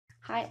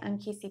Hi, I'm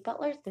Casey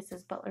Butler. This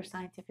is Butler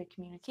Scientific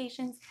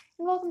Communications,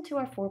 and welcome to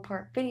our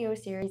 4-part video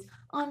series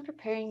on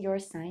preparing your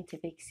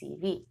scientific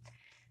CV.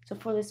 So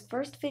for this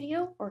first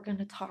video, we're going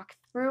to talk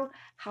through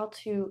how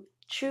to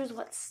choose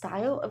what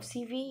style of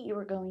CV you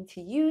are going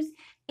to use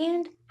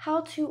and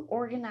how to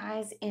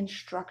organize and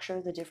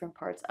structure the different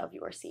parts of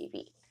your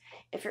CV.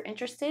 If you're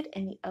interested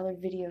in the other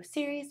video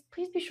series,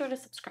 please be sure to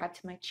subscribe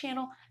to my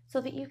channel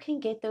so that you can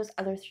get those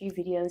other 3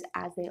 videos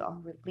as they are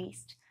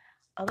released.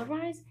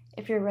 Otherwise,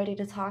 if you're ready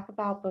to talk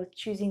about both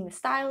choosing the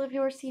style of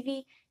your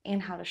CV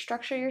and how to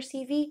structure your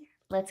CV,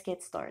 let's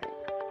get started.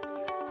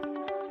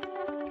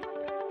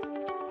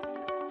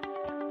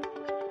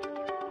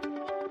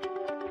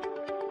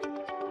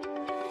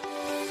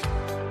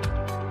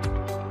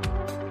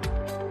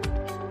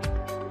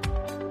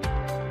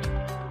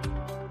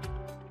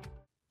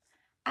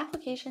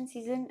 Application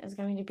season is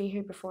going to be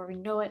here before we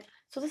know it,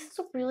 so this is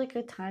a really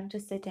good time to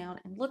sit down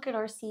and look at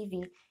our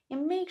CV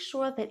and make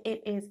sure that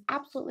it is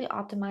absolutely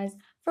optimized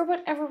for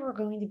whatever we're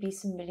going to be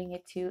submitting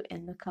it to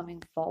in the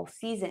coming fall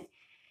season.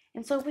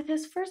 And so with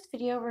this first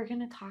video, we're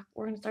going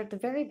to start the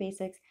very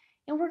basics,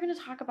 and we're going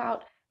to talk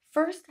about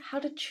first how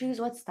to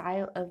choose what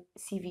style of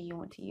CV you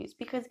want to use,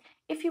 because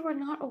if you are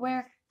not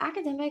aware,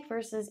 academic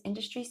versus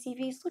industry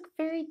CVs look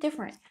very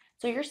different.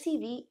 So your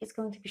CV is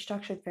going to be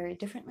structured very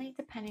differently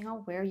depending on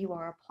where you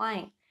are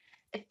applying.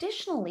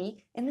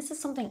 Additionally, and this is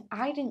something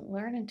I didn't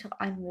learn until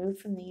I moved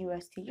from the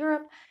US to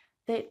Europe,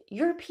 that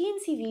European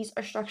CVs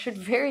are structured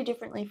very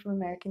differently from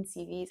American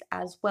CVs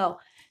as well.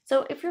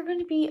 So if you're going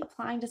to be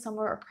applying to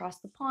somewhere across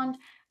the pond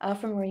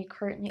from where you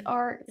currently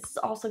are, this is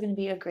also going to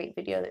be a great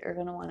video that you're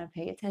going to want to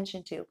pay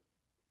attention to.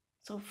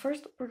 So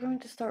first, we're going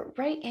to start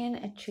right in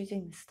at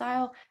choosing the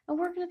style, and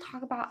we're going to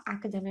talk about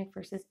academic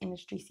versus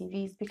industry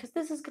CVs because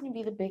this is going to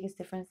be the biggest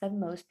difference that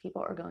most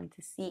people are going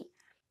to see.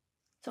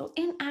 So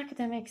in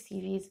academic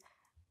CVs,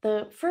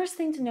 the first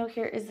thing to note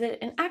here is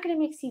that an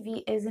academic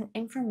CV is an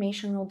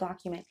informational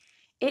document.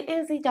 It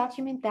is a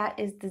document that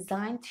is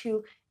designed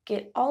to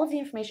get all of the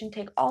information,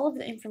 take all of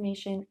the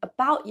information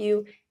about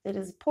you that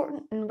is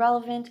important and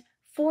relevant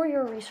for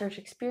your research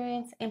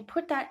experience and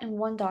put that in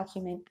one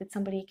document that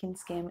somebody can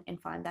skim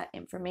and find that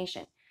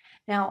information.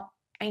 Now,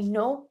 I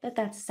know that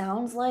that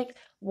sounds like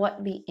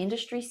what the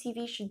industry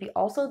CV should be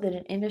also, that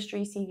an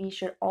industry CV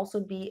should also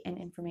be an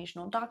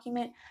informational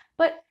document,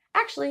 but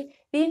actually,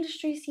 the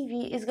industry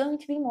CV is going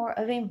to be more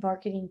of a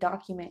marketing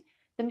document.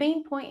 The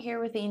main point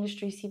here with the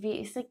industry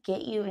CV is to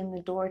get you in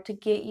the door, to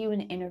get you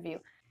an interview.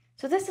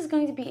 So this is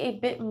going to be a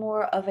bit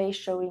more of a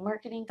showy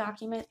marketing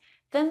document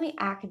than the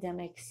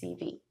academic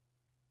CV.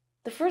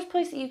 The first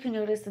place that you can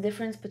notice the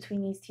difference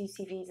between these two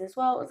CVs as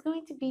well is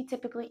going to be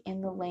typically in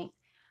the length.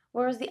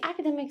 Whereas the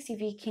academic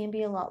CV can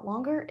be a lot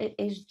longer, it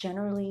is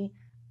generally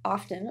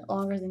often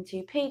longer than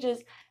 2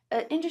 pages.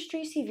 An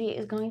industry CV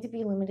is going to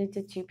be limited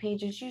to 2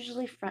 pages,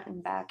 usually front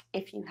and back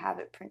if you have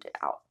it printed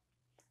out.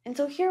 And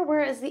so here,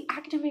 whereas the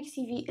academic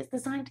CV is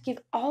designed to give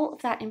all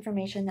of that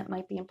information that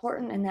might be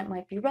important and that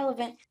might be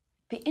relevant,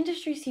 the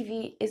industry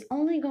CV is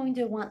only going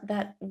to want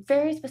that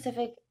very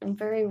specific and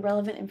very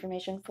relevant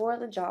information for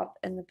the job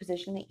and the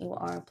position that you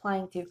are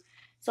applying to.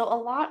 So a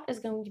lot is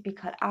going to be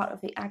cut out of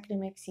the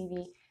academic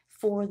CV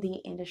for the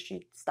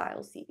industry style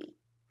CV.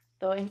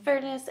 Though in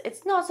fairness,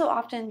 it's not so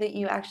often that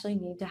you actually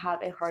need to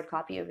have a hard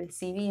copy of a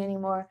CV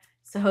anymore,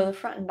 so the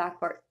front and back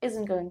part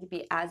isn't going to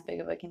be as big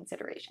of a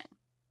consideration.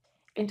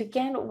 And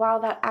again,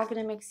 while that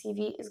academic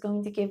CV is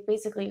going to give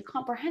basically a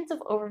comprehensive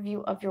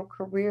overview of your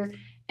career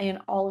and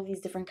all of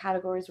these different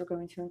categories we're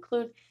going to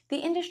include, the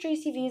industry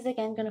CV is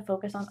again going to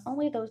focus on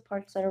only those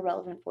parts that are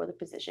relevant for the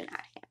position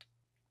at hand.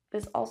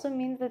 This also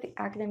means that the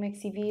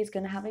academic CV is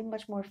going to have a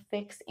much more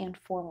fixed and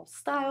formal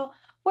style,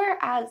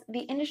 whereas the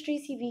industry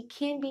CV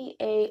can be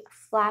a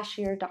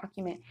flashier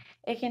document.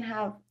 It can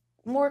have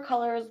more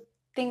colors,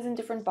 things in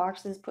different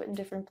boxes, put in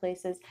different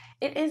places.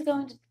 It is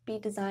going to be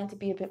designed to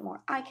be a bit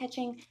more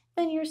eye-catching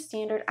than your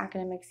standard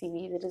academic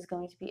CV that is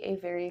going to be a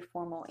very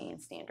formal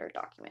and standard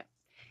document.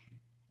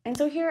 And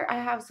so here I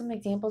have some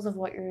examples of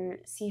what your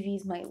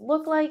CVs might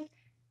look like.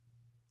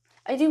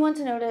 I do want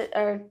to note it,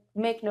 or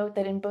make note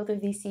that in both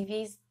of these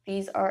CVs,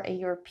 these are a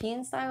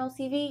European style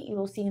CV. You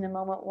will see in a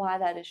moment why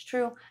that is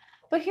true.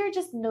 But here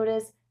just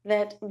notice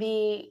that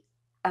the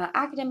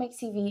academic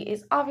CV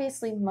is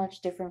obviously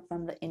much different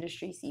from the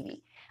industry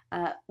CV.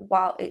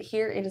 While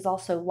here it is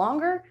also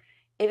longer,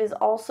 it is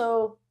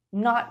also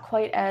not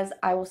quite as,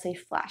 I will say,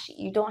 flashy.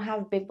 You don't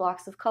have big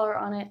blocks of color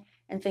on it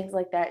and things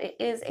like that. It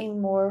is a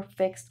more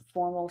fixed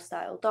formal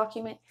style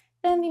document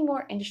than the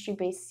more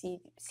industry-based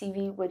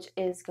CV, which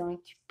is going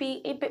to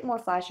be a bit more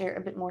flashier,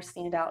 a bit more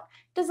standout,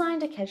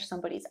 designed to catch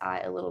somebody's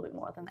eye a little bit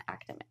more than the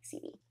academic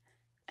CV.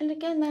 And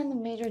again, then the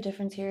major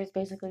difference here is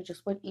basically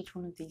just what each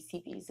one of these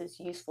CVs is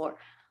used for.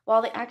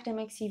 While the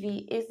academic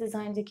CV is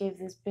designed to give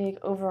this big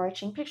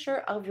overarching picture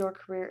of your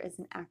career as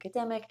an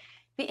academic,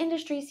 the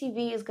industry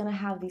CV is going to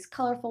have these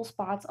colorful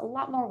spots, a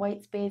lot more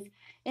white space,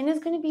 and is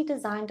going to be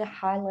designed to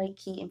highlight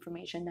key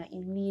information that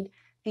you need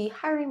the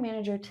hiring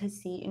manager to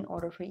see in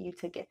order for you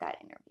to get that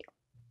interview.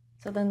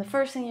 So then the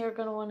first thing you're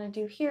going to want to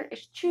do here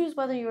is choose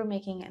whether you're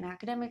making an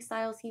academic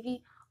style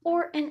CV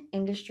or an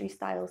industry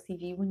style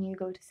CV when you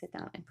go to sit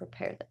down and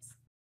prepare this.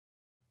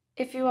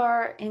 If you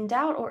are in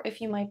doubt or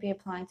if you might be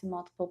applying to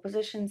multiple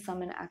positions,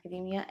 some in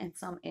academia and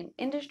some in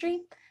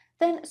industry,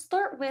 then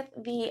start with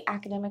the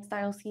academic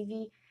style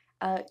CV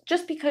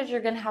just because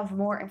you're going to have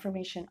more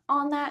information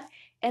on that,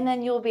 and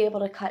then you'll be able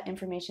to cut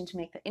information to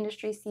make the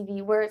industry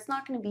CV where it's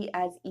not going to be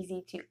as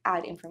easy to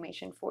add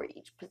information for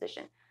each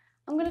position.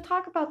 I'm going to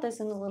talk about this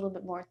in a little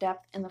bit more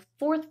depth in the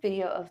fourth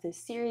video of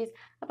this series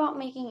about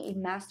making a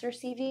master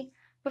CV,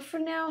 but for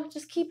now,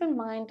 just keep in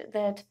mind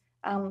that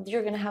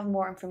you're going to have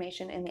more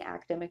information in the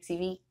academic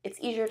CV. It's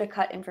easier to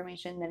cut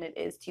information than it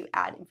is to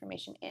add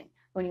information in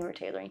when you are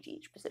tailoring to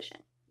each position.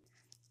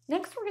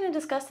 Next, we're going to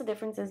discuss the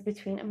differences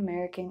between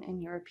American and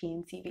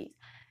European CVs.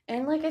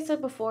 And like I said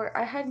before,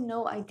 I had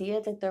no idea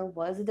that there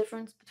was a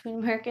difference between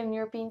American and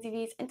European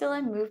CVs until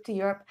I moved to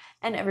Europe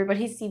and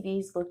everybody's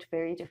CVs looked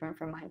very different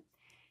from mine.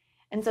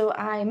 And so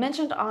I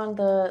mentioned on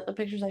the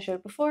pictures I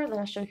showed before that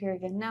I'll show here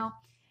again now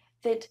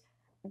that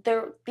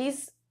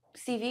these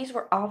CVs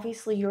were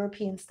obviously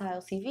European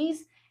style CVs,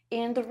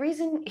 and the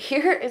reason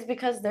here is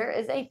because there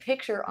is a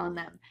picture on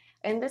them.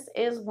 And this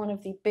is one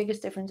of the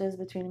biggest differences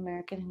between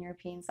American and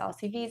European style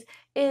CVs,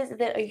 is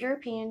that a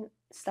European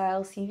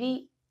style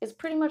CV is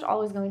pretty much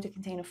always going to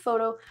contain a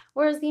photo,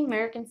 whereas the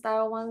American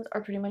style ones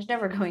are pretty much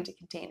never going to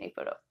contain a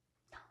photo.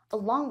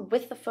 Along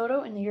with the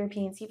photo in the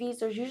European CVs,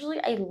 there's usually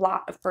a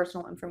lot of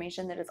personal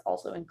information that is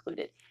also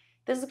included.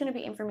 This is going to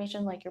be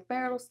information like your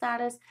marital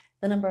status,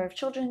 the number of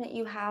children that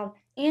you have,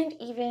 and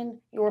even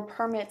your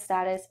permit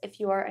status if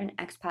you are an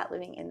expat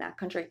living in that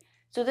country.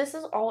 So this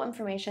is all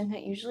information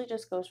that usually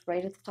just goes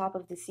right at the top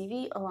of the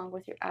CV along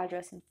with your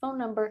address and phone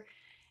number.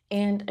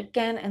 And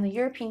again, in the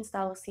European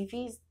style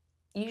CVs,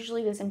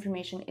 usually this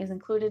information is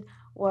included,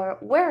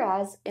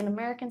 whereas in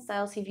American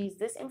style CVs,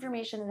 this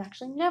information is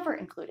actually never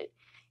included.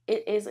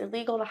 It is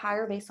illegal to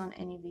hire based on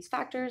any of these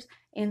factors,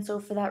 and so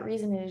for that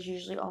reason, it is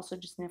usually also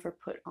just never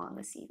put on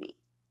the CV.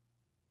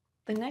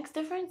 The next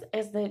difference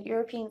is that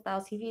European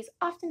style CVs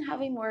often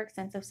have a more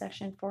extensive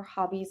section for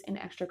hobbies and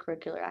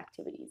extracurricular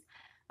activities.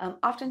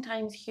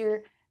 Oftentimes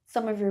here,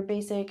 some of your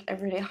basic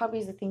everyday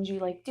hobbies, the things you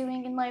like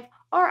doing in life,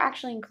 are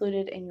actually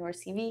included in your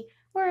CV,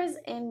 whereas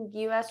in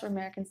US or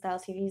American style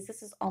CVs,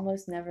 this is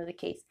almost never the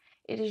case.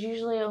 It is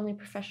usually only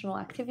professional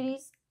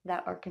activities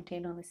that are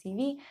contained on the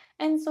CV,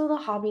 and so the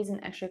hobbies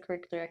and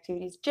extracurricular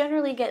activities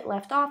generally get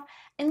left off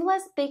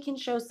unless they can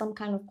show some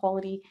kind of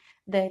quality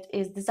that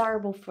is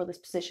desirable for this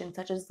position,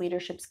 such as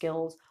leadership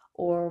skills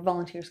or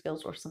volunteer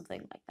skills or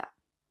something like that.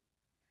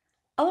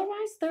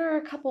 Otherwise, there are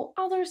a couple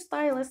other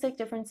stylistic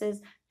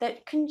differences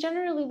that can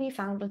generally be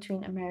found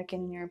between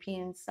American and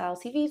European style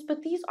CVs,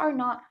 but these are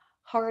not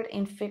hard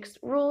and fixed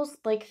rules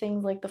like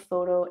things like the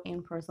photo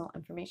and personal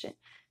information.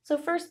 So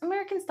first,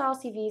 American style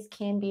CVs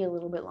can be a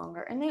little bit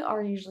longer, and they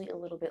are usually a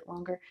little bit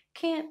longer,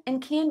 can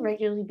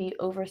regularly be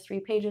over 3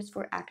 pages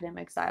for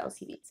academic style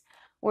CVs.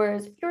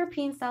 Whereas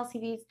European style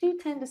CVs do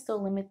tend to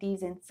still limit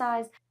these in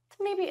size to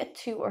maybe a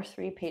 2 or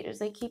 3 pages.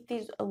 They keep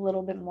these a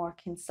little bit more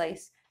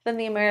concise than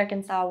the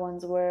American style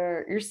ones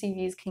where your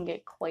CVs can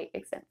get quite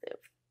extensive.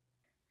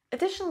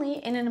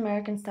 Additionally, in an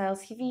American style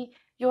CV,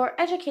 your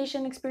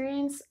education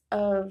experience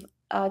of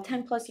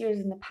 10 plus years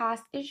in the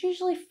past is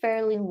usually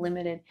fairly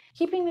limited,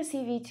 keeping the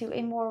CV to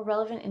a more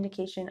relevant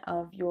indication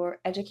of your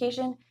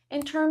education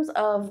in terms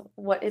of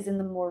what is in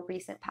the more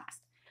recent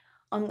past.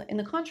 In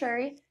the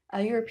contrary,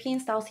 European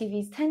style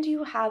CVs tend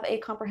to have a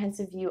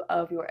comprehensive view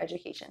of your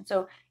education.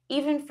 So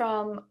even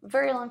from a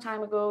very long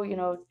time ago,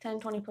 10,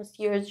 20 plus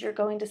years, you're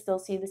going to still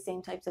see the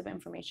same types of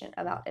information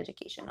about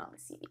education on the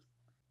CV.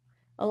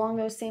 Along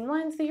those same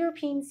lines, the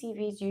European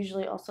CVs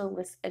usually also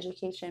list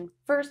education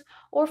first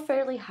or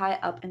fairly high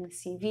up in the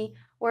CV,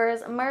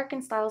 whereas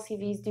American style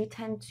CVs do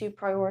tend to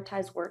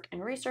prioritize work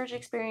and research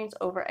experience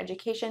over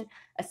education,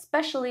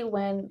 especially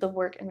when the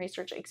work and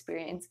research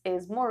experience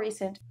is more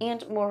recent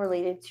and more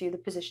related to the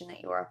position that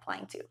you are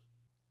applying to.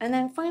 And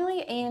then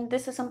finally, and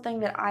this is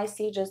something that I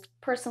see just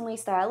personally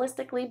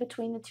stylistically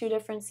between the two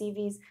different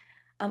CVs,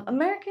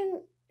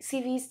 American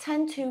CVs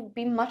tend to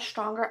be much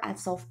stronger at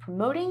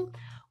self-promoting,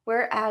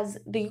 whereas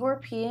the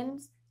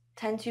Europeans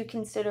tend to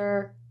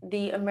consider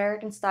the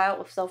American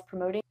style of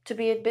self-promoting to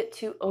be a bit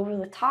too over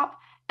the top,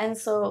 and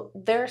so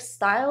their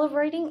style of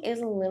writing is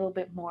a little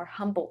bit more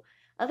humble.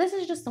 Now, this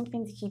is just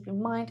something to keep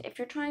in mind if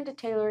you're trying to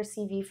tailor a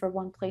CV for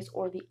one place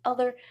or the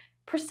other.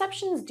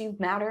 Perceptions do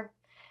matter.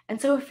 And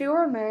so if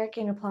you're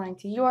American applying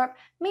to Europe,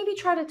 maybe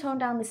try to tone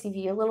down the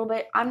CV a little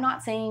bit. I'm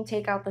not saying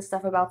take out the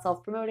stuff about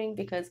self-promoting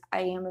because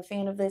I am a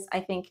fan of this. I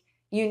think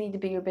you need to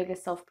be your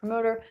biggest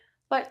self-promoter,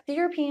 but the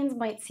Europeans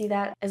might see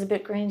that as a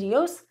bit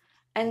grandiose.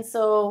 And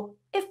so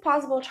if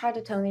possible, try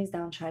to tone these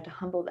down, try to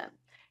humble them.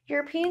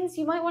 Europeans,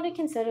 you might want to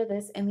consider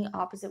this in the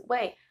opposite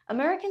way.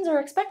 Americans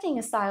are expecting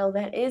a style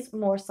that is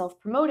more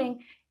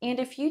self-promoting, and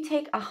if you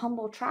take a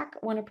humble track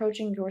when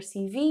approaching your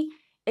CV,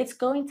 it's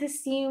going to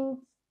seem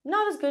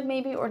not as good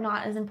maybe or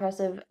not as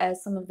impressive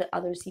as some of the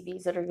other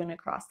CVs that are going to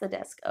cross the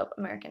desk of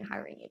American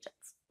hiring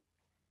agents.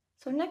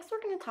 So next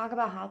we're going to talk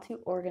about how to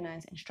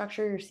organize and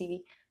structure your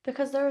CV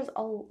because there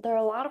are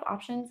a lot of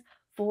options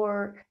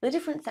for the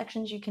different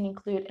sections you can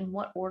include and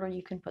what order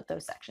you can put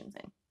those sections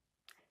in.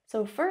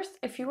 So first,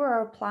 if you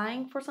are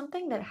applying for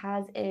something that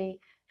has a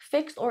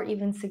fixed or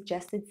even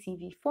suggested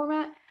CV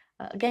format,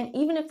 again,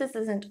 even if this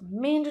isn't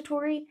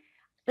mandatory,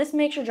 this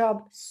makes your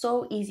job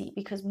so easy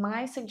because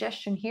my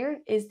suggestion here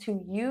is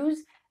to use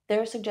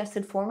their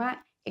suggested format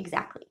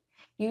exactly.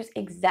 Use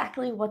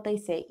exactly what they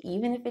say,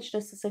 even if it's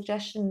just a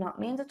suggestion, not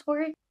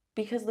mandatory,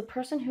 because the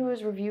person who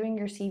is reviewing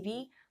your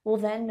CV will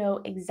then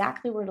know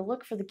exactly where to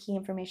look for the key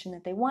information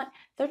that they want.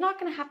 They're not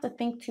going to have to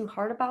think too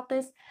hard about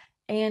this.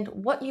 And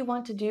what you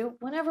want to do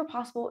whenever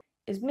possible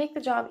is make the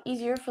job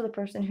easier for the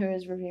person who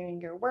is reviewing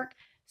your work.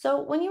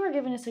 So when you are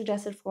given a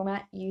suggested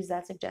format, use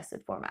that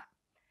suggested format.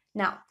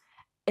 Now,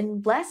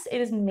 unless it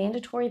is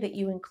mandatory that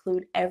you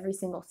include every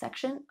single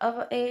section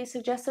of a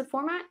suggested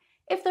format,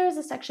 if there is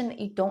a section that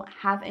you don't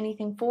have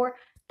anything for,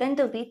 then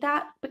delete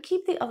that, but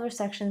keep the other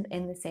sections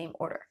in the same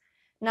order.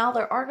 Now,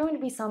 there are going to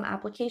be some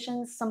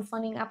applications, some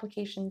funding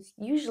applications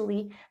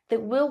usually,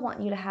 that will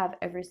want you to have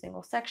every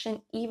single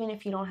section, even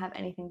if you don't have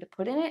anything to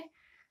put in it.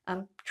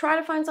 Try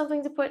to find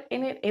something to put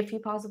in it if you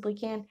possibly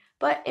can,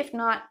 but if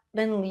not,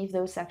 then leave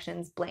those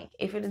sections blank.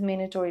 If it is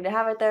mandatory to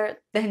have it there,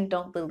 then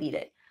don't delete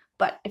it.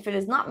 But if it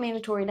is not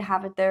mandatory to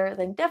have it there,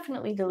 then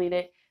definitely delete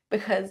it,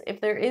 because if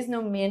there is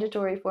no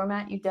mandatory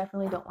format, you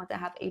definitely don't want to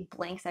have a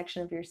blank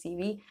section of your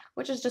CV,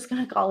 which is just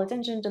going to call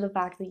attention to the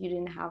fact that you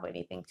didn't have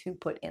anything to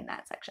put in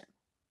that section.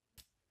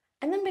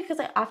 And then because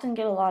I often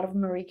get a lot of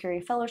Marie Curie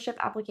Fellowship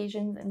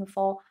applications in the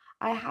fall,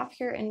 I have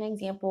here an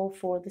example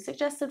for the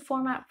suggested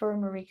format for a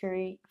Marie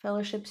Curie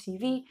Fellowship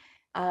CV.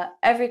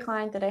 Every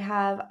client that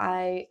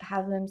I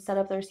have them set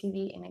up their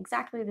CV in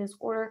exactly this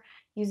order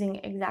using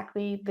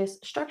exactly this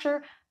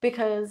structure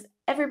because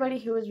everybody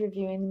who is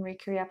reviewing the Marie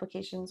Curie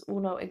applications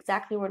will know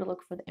exactly where to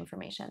look for the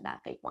information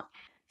that they want.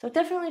 So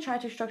definitely try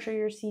to structure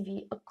your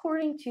CV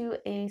according to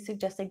a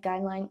suggested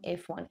guideline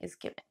if one is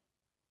given.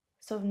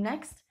 So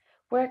next,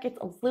 where it gets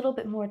a little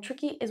bit more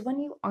tricky is when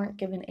you aren't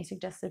given a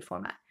suggested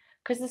format,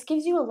 because this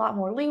gives you a lot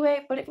more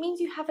leeway, but it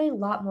means you have a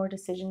lot more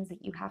decisions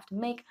that you have to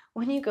make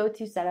when you go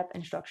to set up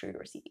and structure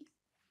your CV.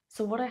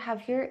 So what I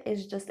have here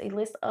is just a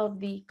list of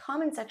the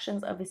common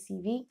sections of a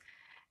CV,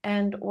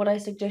 and what I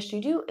suggest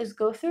you do is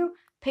go through,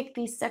 pick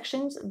these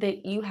sections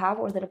that you have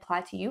or that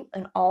apply to you,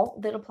 and all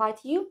that apply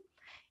to you,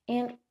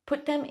 and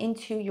put them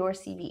into your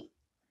CV.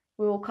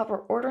 We will cover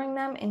ordering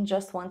them in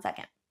just 1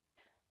 second.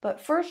 But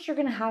first, you're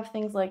going to have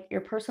things like your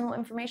personal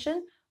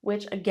information,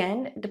 which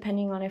again,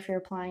 depending on if you're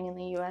applying in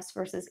the US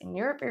versus in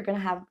Europe, you're going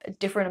to have a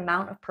different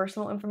amount of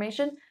personal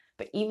information.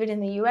 But even in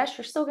the US,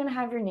 you're still going to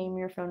have your name,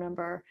 your phone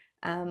number,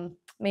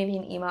 maybe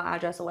an email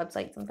address, a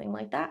website, something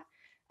like that,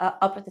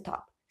 up at the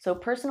top. So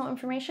personal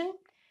information,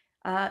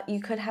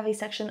 you could have a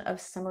section of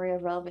summary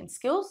of relevant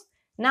skills.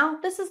 Now,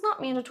 this is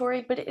not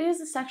mandatory, but it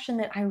is a section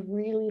that I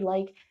really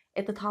like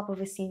at the top of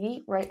a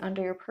CV, right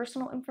under your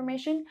personal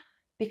information,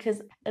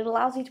 because it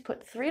allows you to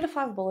put 3 to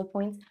 5 bullet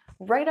points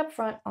right up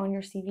front on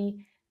your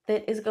CV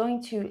that is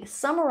going to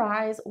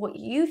summarize what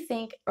you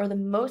think are the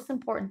most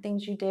important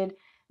things you did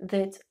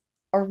that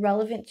are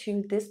relevant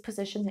to this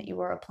position that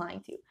you are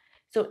applying to.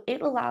 So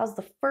it allows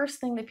the first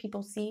thing that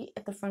people see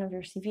at the front of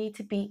your CV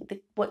to be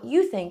what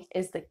you think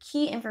is the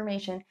key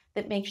information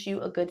that makes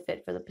you a good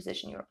fit for the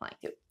position you're applying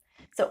to.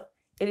 So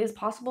it is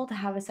possible to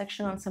have a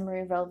section on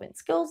summary of relevant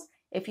skills.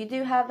 If you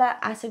do have that,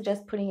 I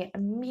suggest putting it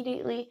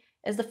immediately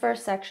as the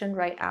first section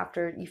right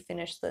after you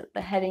finish the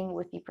heading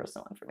with the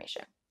personal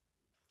information.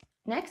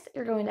 Next,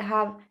 you're going to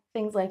have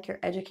things like your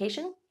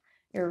education,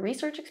 your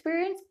research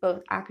experience,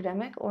 both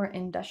academic or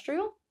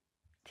industrial,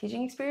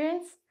 teaching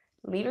experience,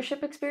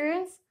 leadership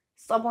experience.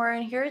 Somewhere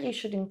in here, you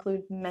should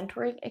include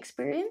mentoring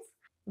experience.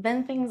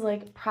 Then things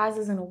like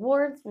prizes and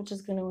awards, which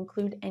is going to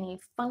include any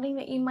funding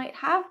that you might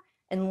have.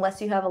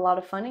 Unless you have a lot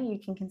of funding, you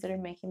can consider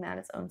making that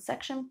its own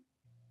section.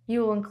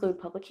 You will include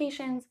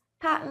publications,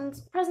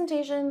 patents,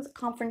 presentations,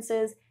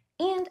 conferences,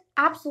 and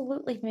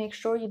absolutely make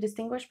sure you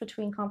distinguish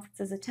between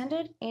conferences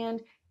attended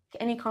and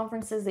any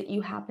conferences that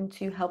you happen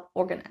to help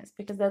organize,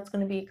 because that's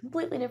going to be a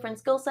completely different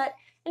skill set,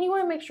 and you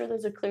want to make sure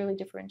those are clearly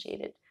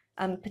differentiated,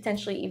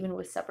 potentially even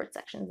with separate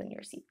sections in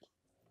your CV.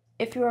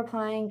 If you're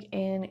applying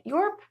in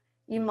Europe,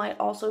 you might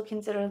also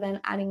consider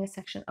then adding a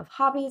section of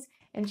hobbies,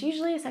 and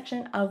usually a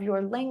section of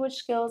your language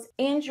skills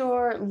and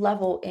your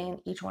level in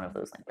each one of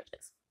those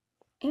languages.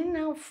 And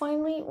now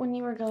finally, when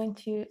you are going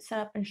to set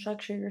up and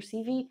structure your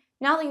CV,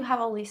 now that you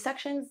have all these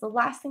sections, the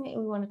last thing that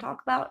we want to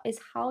talk about is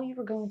how you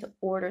are going to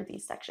order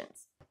these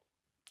sections.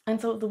 And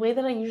so the way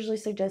that I usually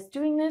suggest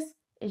doing this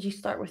is you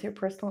start with your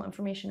personal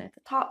information at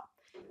the top.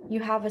 You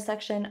have a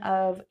section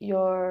of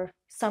your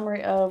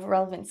summary of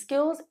relevant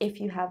skills.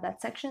 If you have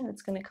that section,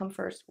 that's going to come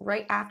first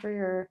right after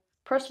your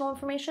personal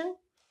information.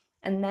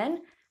 And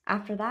then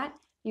after that,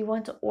 you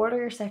want to order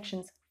your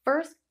sections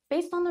first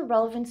based on the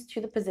relevance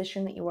to the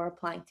position that you are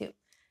applying to.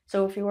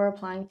 So if you are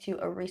applying to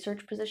a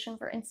research position,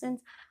 for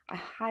instance, I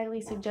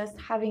highly suggest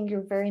having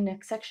your very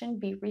next section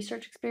be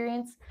research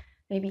experience.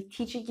 maybe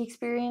teaching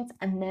experience,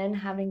 and then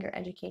having your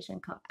education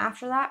come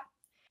after that.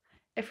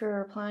 If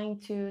you're applying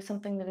to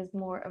something that is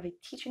more of a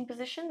teaching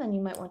position, then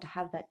you might want to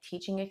have that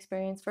teaching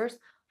experience first,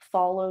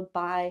 followed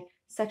by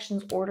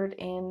sections ordered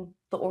in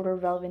the order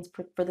of relevance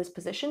for this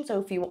position. So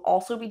if you will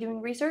also be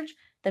doing research,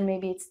 then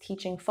maybe it's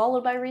teaching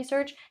followed by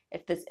research.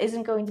 If this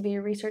isn't going to be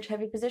a research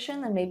heavy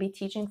position, then maybe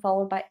teaching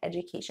followed by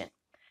education.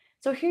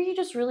 So here you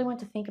just really want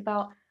to think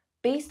about,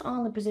 based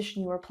on the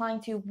position you are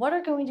applying to, what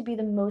are going to be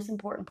the most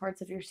important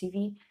parts of your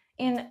CV,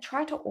 and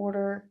try to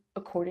order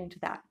according to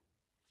that.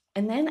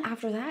 And then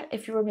after that,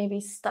 if you were maybe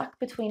stuck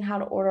between how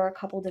to order a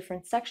couple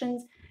different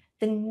sections,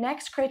 the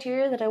next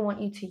criteria that I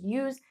want you to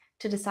use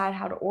to decide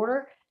how to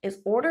order is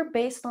order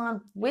based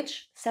on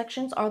which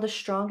sections are the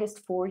strongest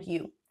for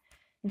you.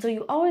 And so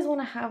you always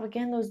want to have,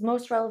 again, those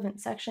most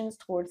relevant sections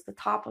towards the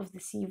top of the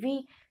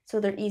CV so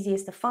they're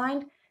easiest to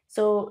find.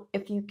 So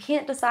if you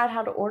can't decide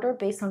how to order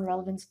based on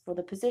relevance for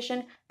the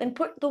position, then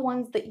put the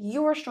ones that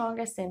you are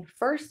strongest in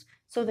first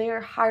so they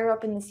are higher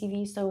up in the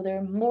CV, so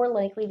they're more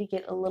likely to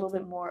get a little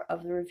bit more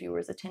of the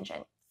reviewer's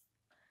attention.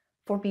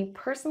 For me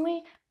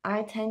personally,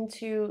 I tend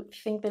to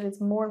think that it's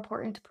more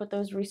important to put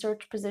those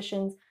research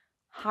positions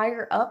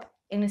higher up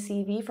in a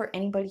CV for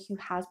anybody who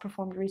has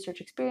performed research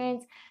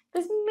experience.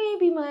 This may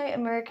be my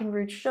American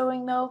roots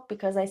showing though,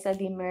 because I said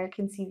the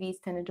American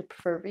CVs tended to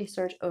prefer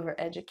research over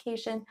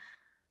education.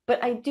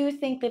 But I do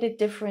think that it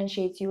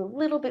differentiates you a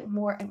little bit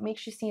more and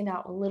makes you stand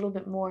out a little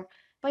bit more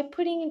by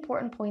putting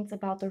important points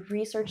about the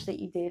research that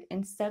you did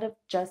instead of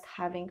just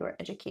having your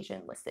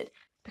education listed.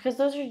 Because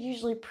those are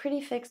usually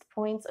pretty fixed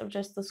points of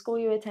just the school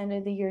you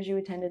attended, the years you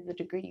attended, the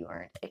degree you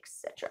earned,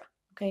 etc.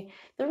 Okay,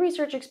 the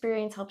research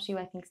experience helps you,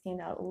 I think,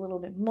 stand out a little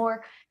bit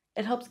more.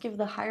 It helps give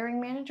the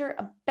hiring manager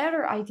a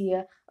better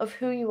idea of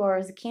who you are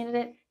as a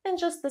candidate than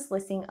just this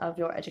listing of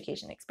your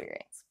education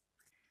experience.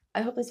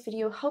 I hope this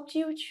video helped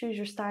you choose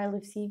your style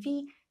of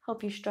CV,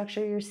 help you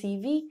structure your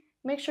CV.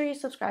 Make sure you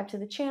subscribe to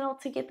the channel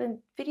to get the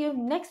video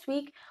next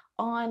week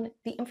on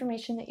the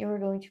information that you are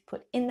going to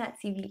put in that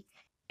CV.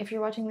 If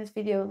you're watching this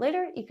video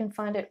later, you can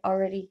find it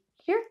already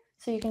here,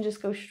 so you can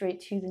just go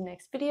straight to the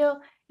next video.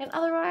 And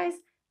otherwise,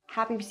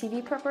 happy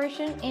CV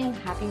preparation and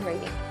happy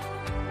writing.